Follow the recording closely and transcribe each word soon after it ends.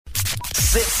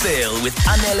Set sail with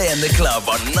Anele and the club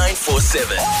on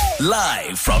 947.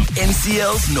 Live from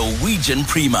NCL's Norwegian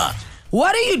Prima.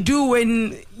 What do you do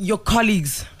when your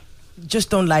colleagues just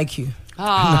don't like you?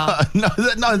 No,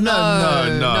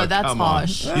 that's come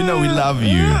harsh. On. You know we love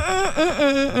you.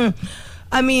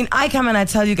 I mean, I come and I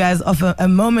tell you guys of a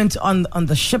moment on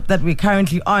the ship that we're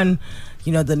currently on,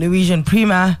 the Norwegian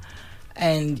Prima.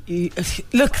 And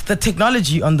look, the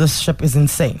technology on this ship is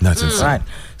insane. That's insane. Right.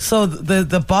 So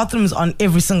the bathrooms on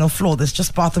every single floor, there's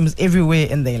just bathrooms everywhere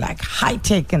and they're like high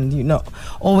tech and,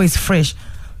 always fresh.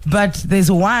 But there's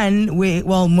one where,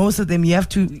 most of them you have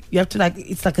to like,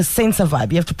 it's like a sensor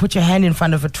vibe. You have to put your hand in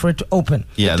front of it for it to open.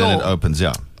 Yeah, then it opens,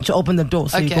 yeah. To open the door.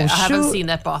 So okay, you go, I haven't seen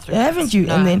that bathroom. Haven't you?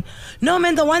 No. And then, no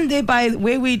man, the one there by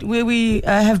where we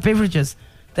have beverages.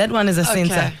 That one is a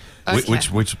sensor. Okay.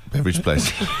 Which beverage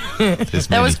place?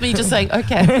 That was me just saying,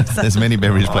 okay. There's many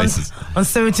beverage places. On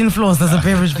 17 floors, there's a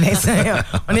beverage place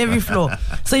on every floor.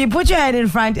 So you put your hand in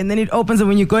front and then it opens, and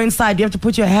when you go inside, you have to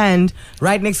put your hand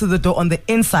right next to the door on the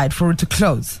inside for it to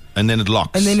close. And then it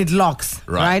locks.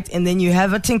 Right? And then you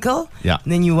have a tinkle. Yeah.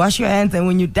 And then you wash your hands, and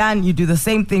when you're done, you do the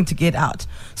same thing to get out.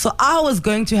 So I was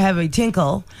going to have a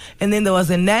tinkle, and then there was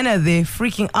a nana there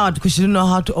freaking out because she didn't know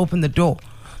how to open the door.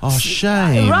 Oh,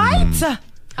 shame. Right?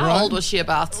 How old was she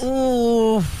about?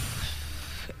 Oh,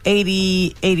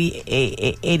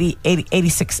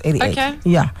 86, 88. Okay.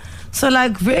 Yeah. So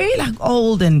like very like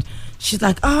old, and she's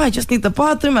like, I just need the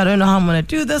bathroom. I don't know how I'm going to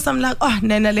do this. I'm like,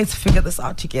 Nana, let's figure this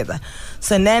out together.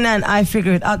 So Nana and I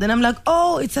figure it out. Then I'm like,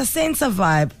 it's a sensor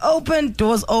vibe. Open,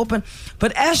 doors open.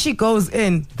 But as she goes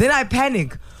in, then I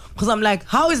panic because I'm like,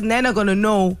 how is Nana going to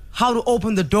know how to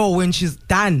open the door when she's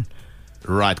done?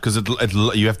 Right, because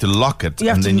you have to lock it,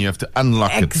 then you have to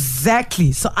unlock it.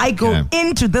 Exactly. So I go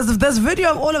into this video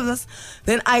of all of this.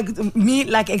 Then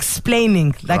me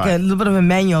explaining a little bit of a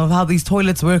manual of how these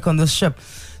toilets work on this ship.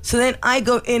 So then I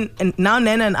go in, and now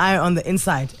Nana and I are on the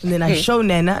inside. And then I show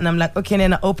Nana, and I'm like, okay,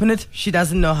 Nana, open it. She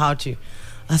doesn't know how to.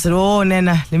 I said,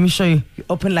 Nana, let me show you. You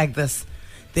open like this.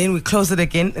 Then we close it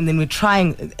again, and then we're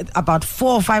trying about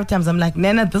 4 or 5 times. I'm like,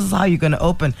 Nana, this is how you're going to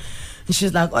open. And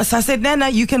she's like, so I said, Nana,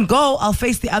 you can go. I'll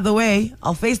face the other way.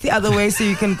 So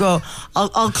you can go.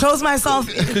 I'll close myself.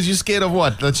 Because you're scared of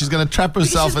what? That she's going to trap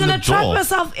herself in the door. She's going to trap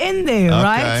herself in there,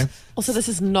 right? Also, this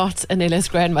is not Anela's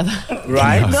grandmother.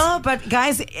 Right? No, but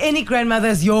guys, any grandmother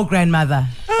is your grandmother.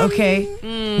 Okay?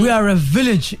 We are a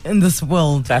village in this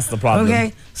world. That's the problem.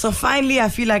 Okay? So finally, I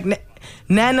feel like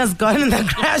Nana's gotten the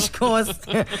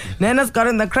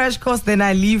crash course. Then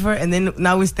I leave her, and then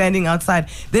now we're standing outside.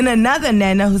 Then another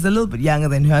Nana who's a little bit younger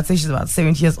than her, I'd say she's about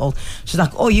 70 years old. She's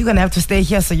like, you're going to have to stay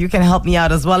here so you can help me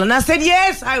out as well. And I said,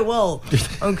 yes, I will.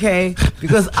 Okay?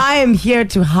 Because I am here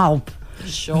to help.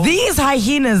 Sure. These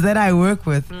hyenas that I work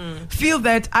with feel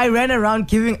that I ran around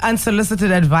giving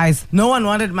unsolicited advice. No one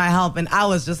wanted my help, and I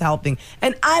was just helping.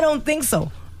 And I don't think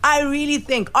so. I really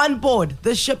think on board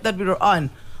the ship that we were on,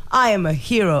 I am a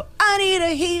hero. I need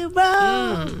a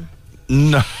hero.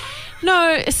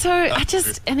 No, so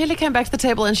Anela came back to the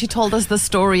table and she told us the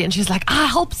story, and she's like, I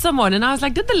helped someone. And I was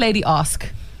like, did the lady ask?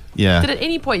 Yeah. Did at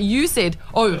any point you said,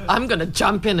 I'm going to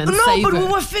jump in and save No, but her?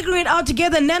 we were figuring it out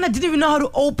together. Nana didn't even know how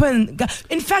to open.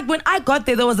 In fact, when I got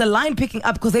there was a line picking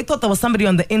up because they thought there was somebody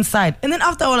on the inside. And then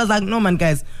after all, I was like, no, man,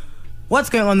 guys, what's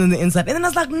going on the inside? And then I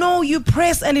was like, no, you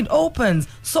press and it opens.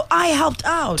 So I helped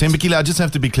out. Tembekile, I just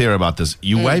have to be clear about this.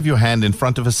 You wave your hand in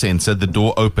front of a sensor, the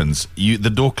door opens. The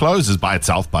door closes by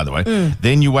itself, by the way.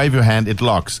 Then you wave your hand, it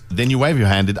locks. Then you wave your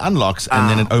hand, it unlocks, and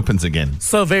then it opens again.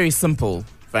 So very simple,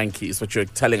 Frankie, is what you're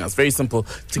telling us. Very simple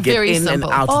to get in and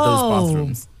out of those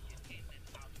bathrooms.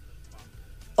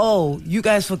 You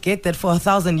guys forget that for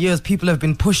 1,000 years people have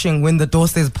been pushing when the door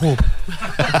says pull. Fair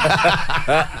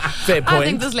point. I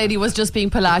think this lady was just being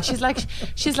polite. She's like,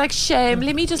 shame.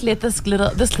 Let me just let this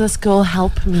girl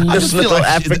help me. This little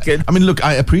African. Look,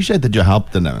 I appreciate that you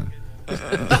helped her now.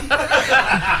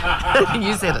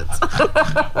 You said it.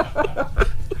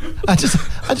 I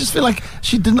just feel like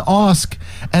she didn't ask,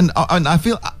 and I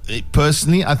feel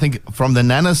personally, I think from the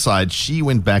Nana side, she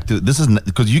went back to this is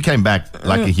because you came back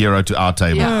like a hero to our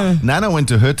table. Yeah. Nana went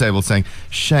to her table saying,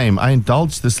 "Shame, I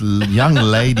indulged this young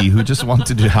lady who just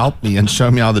wanted to help me and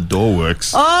show me how the door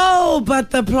works."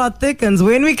 But the plot thickens.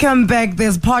 When we come back,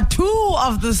 there's part 2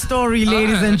 of the story,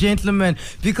 ladies and gentlemen.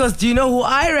 Because do you know who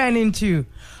I ran into?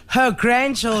 Her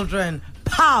grandchildren.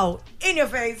 Pow! In your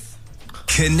face.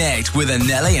 Connect with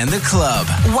Anele and the club.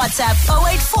 WhatsApp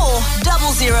 084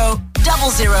 00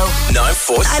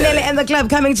 947. Anele and the club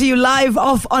coming to you live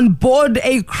off on board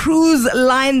a cruise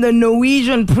line, the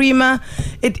Norwegian Prima.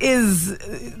 It is,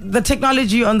 the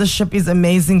technology on the ship is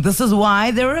amazing. This is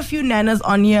why there are a few nanas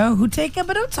on here who take a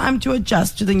bit of time to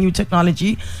adjust to the new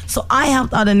technology. So I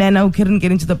helped out a nana who couldn't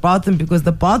get into the bathroom because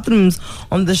the bathrooms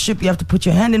on the ship, you have to put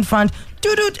your hand in front,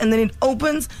 doot, and then it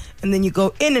opens, and then you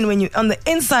go in, and when you're on the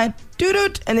inside,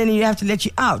 doot, and then you have to let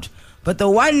you out. But the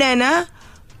one nana,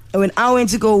 when I went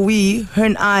to go wee, her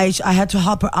and I had to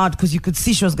help her out because you could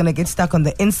see she was going to get stuck on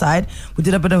the inside. We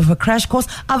did a bit of a crash course.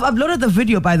 I've uploaded the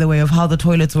video, by the way, of how the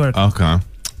toilets work. Okay.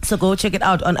 So go check it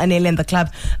out on Anele and the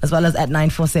club as well as at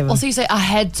 947. Also, you say, I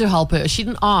had to help her. She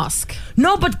didn't ask.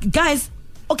 No, but guys,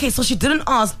 okay, so she didn't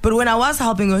ask, but when I was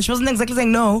helping her, she wasn't exactly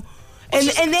saying no. And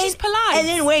then she's polite.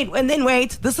 And then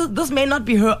wait. This may not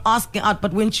be her asking out,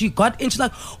 but when she got in, she's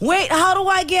like, "Wait, how do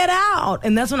I get out?"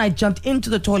 And that's when I jumped into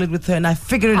the toilet with her and I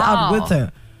figured it out with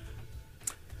her.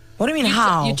 What do you mean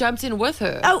how? You jumped in with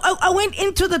her. I went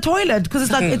into the toilet because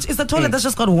it's like it's a toilet that's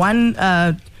just got one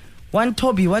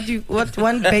Toby. One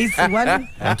base one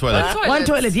toilet. One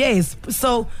toilet. Yes.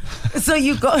 So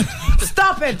you go.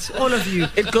 Stop it, all of you.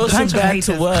 It goes from bad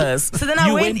to worse. So then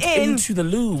I went in into the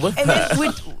loo with and her.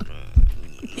 then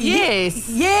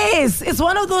Yes. It's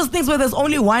one of those things where there's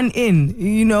only one in,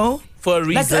 you know? For a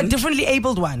reason. Like a differently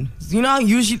abled one. You know,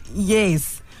 usually,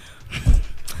 yes.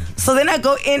 So then I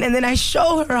go in and then I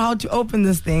show her how to open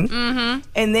this thing. Mm-hmm.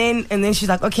 And then she's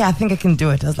like, okay, I think I can do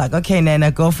it. I was like, okay,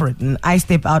 Nana, go for it. And I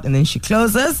step out and then she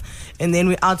closes. And then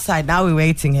we're outside. Now we're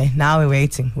waiting. Now we're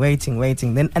waiting.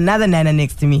 Then another Nana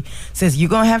next to me says, you're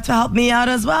going to have to help me out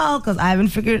as well because I haven't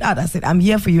figured it out. I said, I'm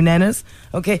here for you, Nanas.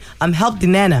 Okay, I'm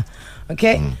helping Nana.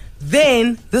 Okay.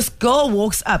 Then this girl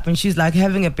walks up and she's like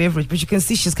having a beverage, but you can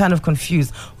see she's kind of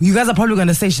confused. You guys are probably going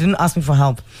to say she didn't ask me for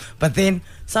help. But then,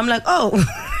 so I'm like, oh,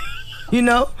 you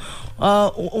know,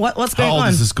 what's going on? How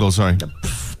old is this girl? Sorry.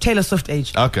 Taylor Swift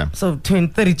age. Okay. So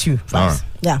 32. Right.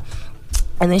 Yeah.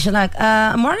 And then she's like,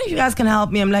 I'm wondering if you guys can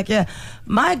help me. I'm like, yeah,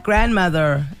 my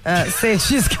grandmother said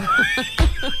she's...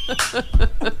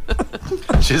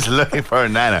 She's looking for a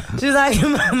nana. She's like,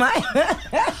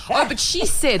 Oh, but she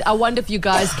said, I wonder if you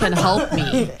guys can help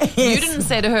me. Yes. You didn't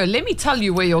say to her, let me tell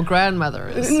you where your grandmother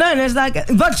is. No, it's like,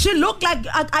 but she looked like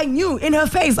I knew in her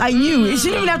face. I knew. She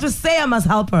didn't even have to say I must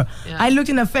help her. Yeah. I looked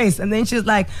in her face, and then she's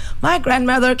like, my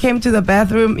grandmother came to the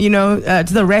bathroom, to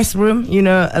the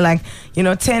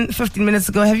restroom, 10, 15 minutes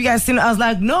ago. Have you guys seen her? I was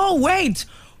like, no, wait.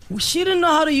 She didn't know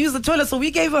how to use the toilet, so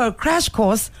we gave her a crash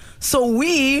course. So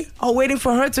we are waiting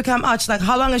for her to come out. She's like,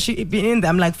 how long has she been in there?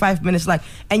 I'm like, 5 minutes. Like,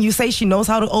 and you say she knows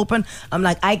how to open? I'm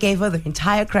like, I gave her the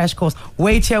entire crash course.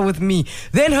 Wait here with me.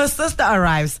 Then her sister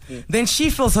arrives. Then she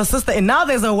fills her sister in. Now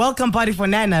there's a welcome party for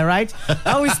Nana, right?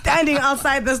 Now we're standing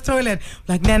outside this toilet.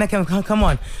 Like, Nana, come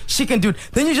on. She can do it.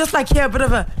 Then you just like hear a bit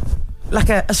of a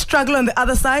struggle on the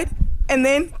other side. And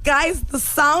then, guys, the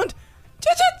sound.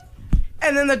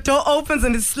 And then the door opens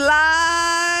and it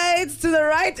slides to the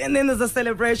right, and then there's a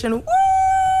celebration. Woo!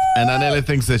 And Anele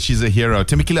thinks that she's a hero.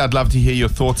 Timikile, I'd love to hear your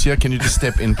thoughts here. Can you just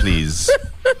step in, please?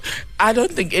 I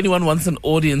don't think anyone wants an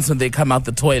audience when they come out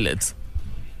the toilet.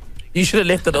 You should have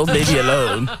left that old lady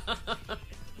alone.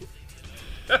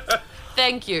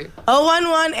 Thank you.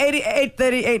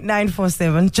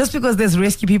 011-8838-947. Just because there's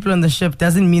rescue people on the ship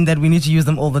doesn't mean that we need to use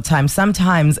them all the time.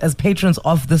 Sometimes, as patrons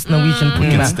of this Norwegian Prima,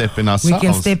 we can step in ourselves. We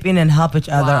can step in and help each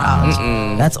other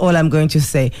out. That's all I'm going to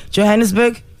say.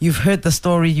 Johannesburg, you've heard the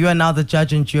story. You are now the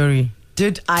judge and jury.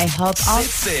 Did I help out,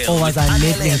 or was I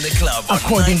meddling?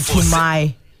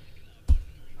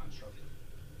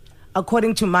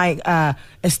 According to my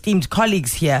esteemed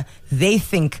colleagues here, they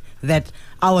think that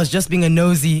I was just being a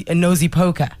nosy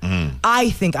poker.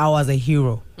 I think I was a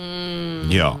hero.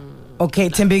 Yeah. Okay,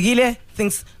 Tembegile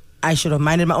thinks I should have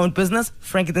minded my own business.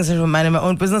 Frankie thinks I should have minded my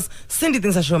own business. Cindy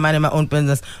thinks I should have minded my own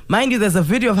business. Mind you, there's a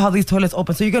video of how these toilets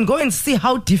open, so you can go and see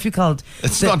how difficult.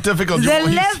 It's not difficult. The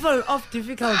level of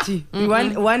difficulty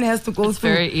one has to go it's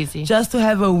through. Very easy. Just to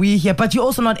have a wee here, but you're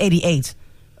also not 88.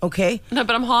 Okay. No,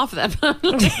 but I'm half that.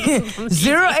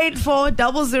 084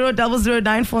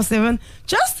 0000947.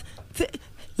 Just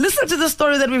listen to the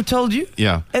story that we've told you.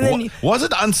 Yeah. And then was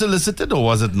it unsolicited or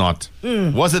was it not?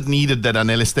 Was it needed that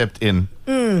Anele stepped in?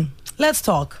 Let's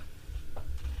talk.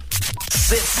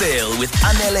 Set sail with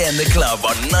Anele and the club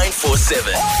on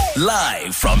 947.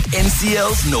 Live from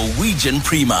NCL's Norwegian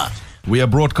Prima. We are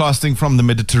broadcasting from the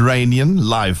Mediterranean,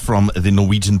 live from the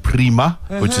Norwegian Prima,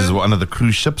 which is one of the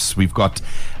cruise ships. We've got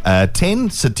 10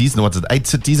 cities, 8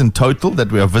 cities in total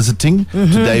that we are visiting.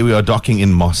 Today we are docking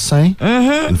in Marseille,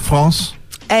 in France.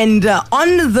 And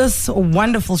on this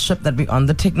wonderful ship that we're on,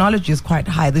 the technology is quite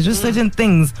high. There's just certain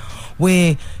things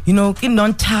where, you know, can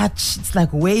don't touch. It's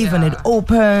like wave and it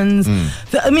opens.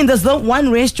 There's the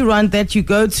one restaurant that you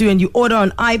go to and you order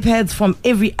on iPads from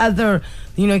every other.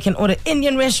 You know, you can order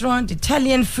Indian restaurant,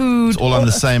 Italian food. It's all on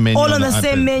the same menu. All on the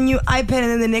same menu, iPad,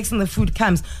 and then the next one the food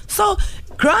comes. So,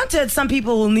 granted, some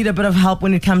people will need a bit of help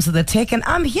when it comes to the tech, and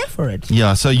I'm here for it.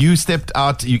 Yeah, so you stepped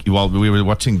out. While we were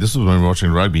watching, this was when we were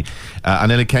watching rugby.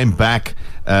 Anela came back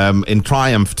in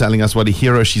triumph, telling us what a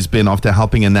hero she's been after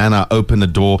helping a Nana open the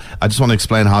door. I just want to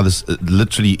explain how this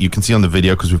literally, you can see on the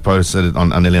video because we've posted it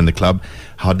on Anela and the Club,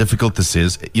 how difficult this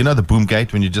is. You know the boom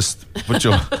gate when you just put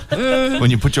your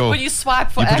when you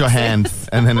swipe for you put your access. hand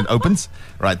and then it opens.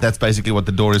 Right, that's basically what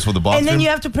the door is for the bathroom. And then you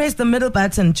have to press the middle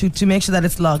button to make sure that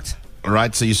it's locked.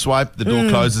 Right, so you swipe, the door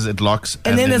closes, it locks.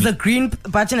 And then there's a green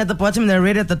button at the bottom and a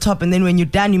red at the top. And then when you're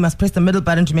done, you must press the middle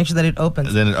button to make sure that it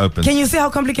opens. Then it opens. Can you see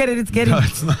how complicated it's getting? No,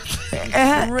 it's not.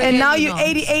 And now you're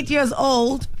 88 years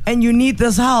old and you need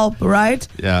this help, right?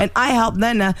 Yeah. And I help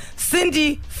Nana.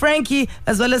 Cindy, Frankie,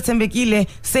 as well as Tembekile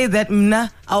say that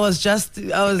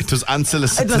It was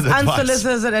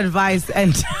unsolicited advice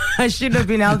and I should have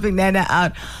been helping Nana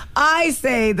out. I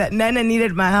say that Nana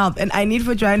needed my help and I need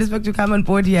for Johannesburg to come on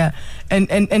board here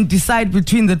and decide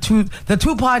between the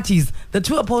two parties, the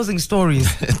two opposing stories.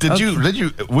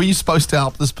 Were you supposed to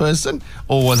help this person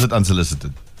or was it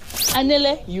unsolicited?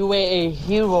 Anele, you were a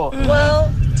hero. Well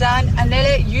done,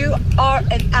 Anele. You are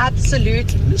an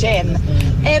absolute gem.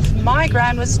 If my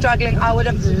gran was struggling, I would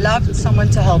have loved someone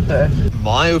to help her.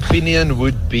 My opinion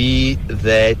would be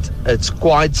that it's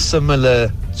quite similar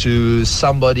to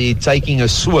somebody taking a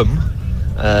swim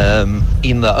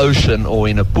in the ocean or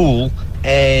in a pool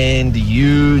and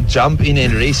you jump in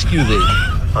and rescue them.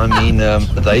 I mean,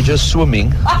 they're just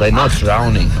swimming, they're not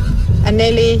drowning.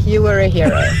 Anele, you were a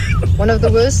hero. One of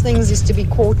the worst things is to be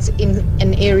caught in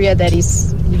an area that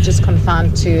is you're just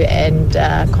confined to and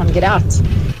can't get out.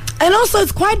 And also,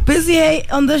 it's quite busy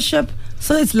on this ship.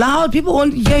 So it's loud. People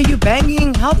won't hear you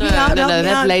banging. Help me out.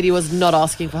 That lady was not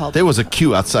asking for help. There was a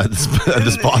queue outside this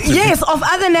bathroom. Yes, of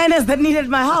other nanas that needed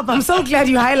my help. I'm so glad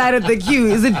you highlighted the queue.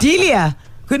 Is it Delia?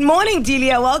 Good morning,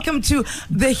 Delia. Welcome to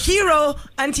the hero,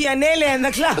 Auntie Anele and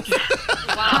the Club.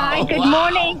 Hi, good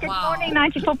morning. Good morning,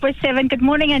 94.7. Good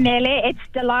morning, Anele. It's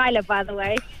Delilah, by the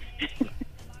way.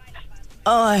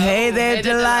 Oh, hey there,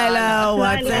 Delilah.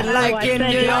 What's it like in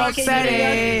New York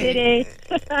City?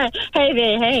 Hey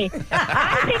there, hey.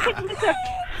 I think it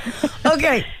was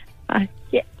Okay.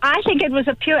 I think it was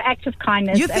a pure act of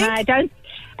kindness. You think?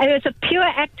 And it was a pure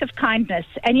act of kindness.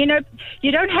 And, you know,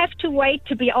 you don't have to wait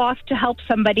to be asked to help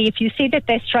somebody. If you see that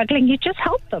they're struggling, you just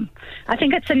help them. I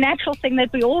think it's a natural thing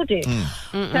that we all do.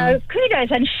 So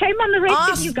kudos and shame on the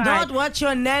rest of you guys. Not what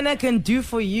your nana can do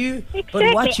for you, but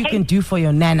Exactly. what you can do for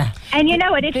your nana. And you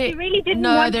know what? If she really didn't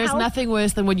want there's help, nothing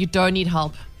worse than when you don't need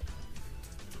help.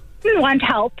 she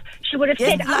would have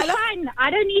Yes, said, I'm Delilah? fine. I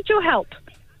don't need your help.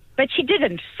 But she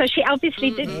didn't. So she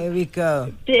obviously There we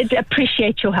go. did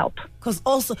appreciate your help. Because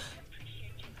also,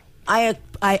 I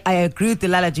agree with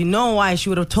Delilah. Do you know why she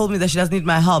would have told me that she doesn't need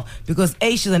my help? Because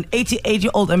A, she's an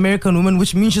 88-year-old American woman,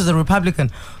 which means she's a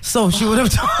Republican. So she would have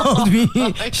told me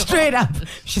straight up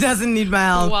she doesn't need my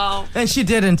help. Wow. And she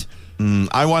didn't.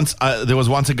 There was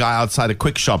once a guy outside a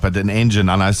quick shop at an engine,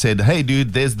 and I said, "Hey,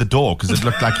 dude, there's the door," because it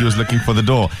looked like he was looking for the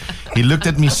door. He looked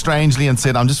at me strangely and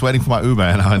said, "I'm just waiting for my Uber,"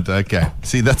 and I went, "Okay."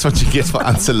 See, that's what you get for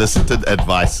unsolicited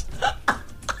advice.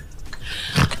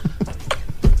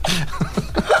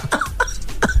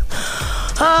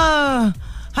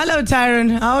 Hello,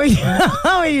 Tyron. How are you?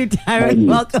 How are you, Tyron?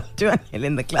 Welcome to Anele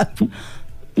in the Club.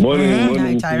 Morning.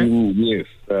 Hi, Tyron. Yes.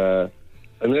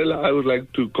 Anela, I would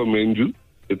like to commend you.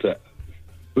 It's a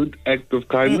good act of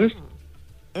kindness.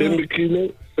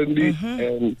 Tembekile, Cindy,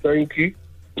 and Frankie.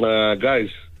 Guys,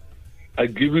 I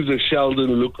give you the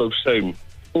Sheldon look of shame.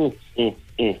 You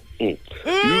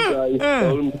guys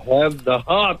don't have the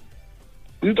heart.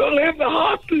 You don't have the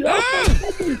heart to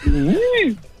help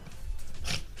me.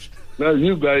 Now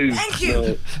you guys, Thank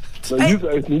you. you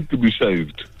guys need to be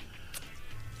saved.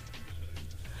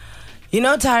 You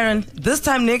know, Tyron, this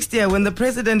time next year when the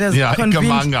president has convened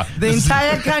Ikamanga. the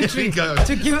entire country Here we go.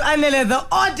 to give Anele the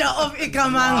order of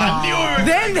Ikamanga,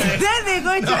 then they're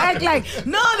going to act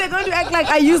like,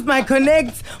 I used my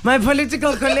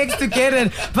political connects to get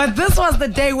it. But this was the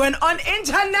day when on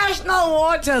international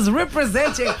waters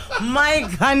representing my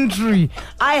country,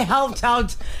 I helped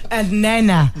out at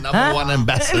Nana. Number one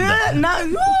ambassador.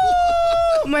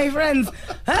 My friends,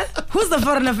 who's the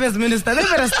foreign affairs minister? They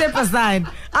better step aside.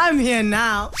 I'm here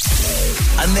now.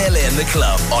 Anele and the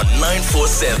club on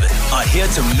 947 are here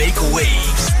to make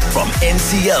waves from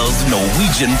NCL's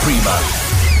Norwegian Prima.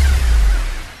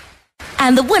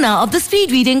 And the winner of the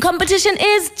speed reading competition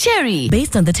is Cherry.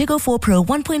 Based on the Tigo 4 Pro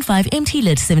 1.5 MT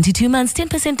lit, 72 months,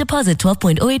 10% deposit,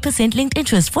 12.08% linked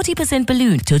interest, 40%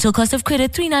 balloon. Total cost of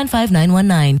credit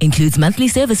 395,919. Includes monthly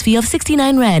service fee of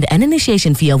 69 Rand and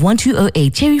initiation fee of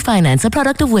 1208. Cherry Finance, a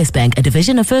product of Westbank, a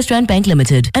division of First Rand Bank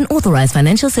Limited. An authorized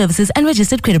financial services and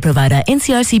registered credit provider.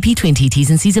 NCRCP 20. T's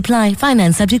and C's apply.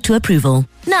 Finance subject to approval.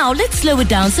 Now let's slow it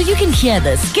down so you can hear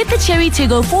this. Get the Cherry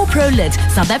Tigo 4 Pro Lit,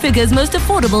 South Africa's most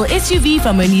affordable SUV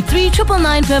from only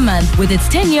 3,999 per month. With its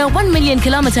 10-year, 1 million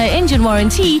kilometer engine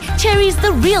warranty, Cherry's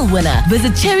the real winner.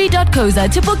 Visit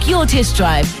cherry.coza to book your test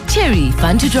drive. Cherry,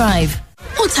 fun to drive.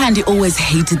 Uthandi always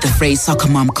hated the phrase soccer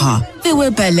mom car. There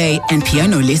were ballet and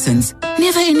piano lessons,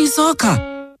 never any soccer.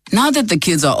 Now that the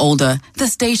kids are older, the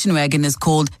station wagon is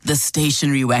called the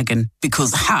stationary wagon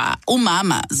because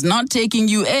umama's not taking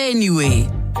you anywhere.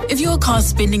 If your car's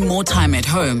spending more time at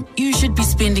home, you should be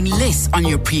spending less on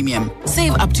your premium.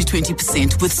 Save up to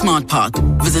 20% with Smart Park.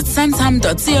 Visit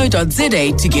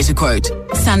santam.co.za to get a quote.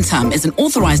 Santam is an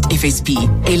authorized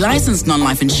FSP, a licensed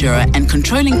non-life insurer and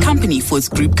controlling company for its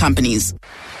group companies.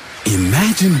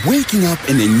 Imagine waking up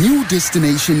in a new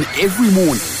destination every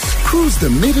morning. Cruise the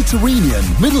Mediterranean,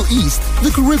 Middle East, the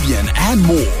Caribbean, and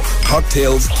more.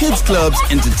 Cocktails, kids clubs,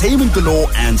 entertainment galore,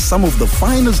 and some of the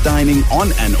finest dining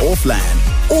on and off land.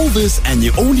 All this, and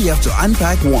you only have to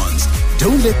unpack once.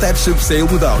 Don't let that ship sail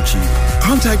without you.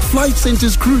 Contact Flight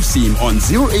Centre's cruise team on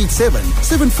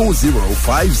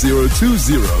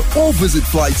 087-740-5020 or visit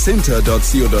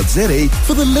flightcenter.co.za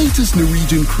for the latest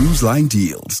Norwegian cruise line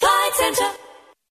deals. Flight Center.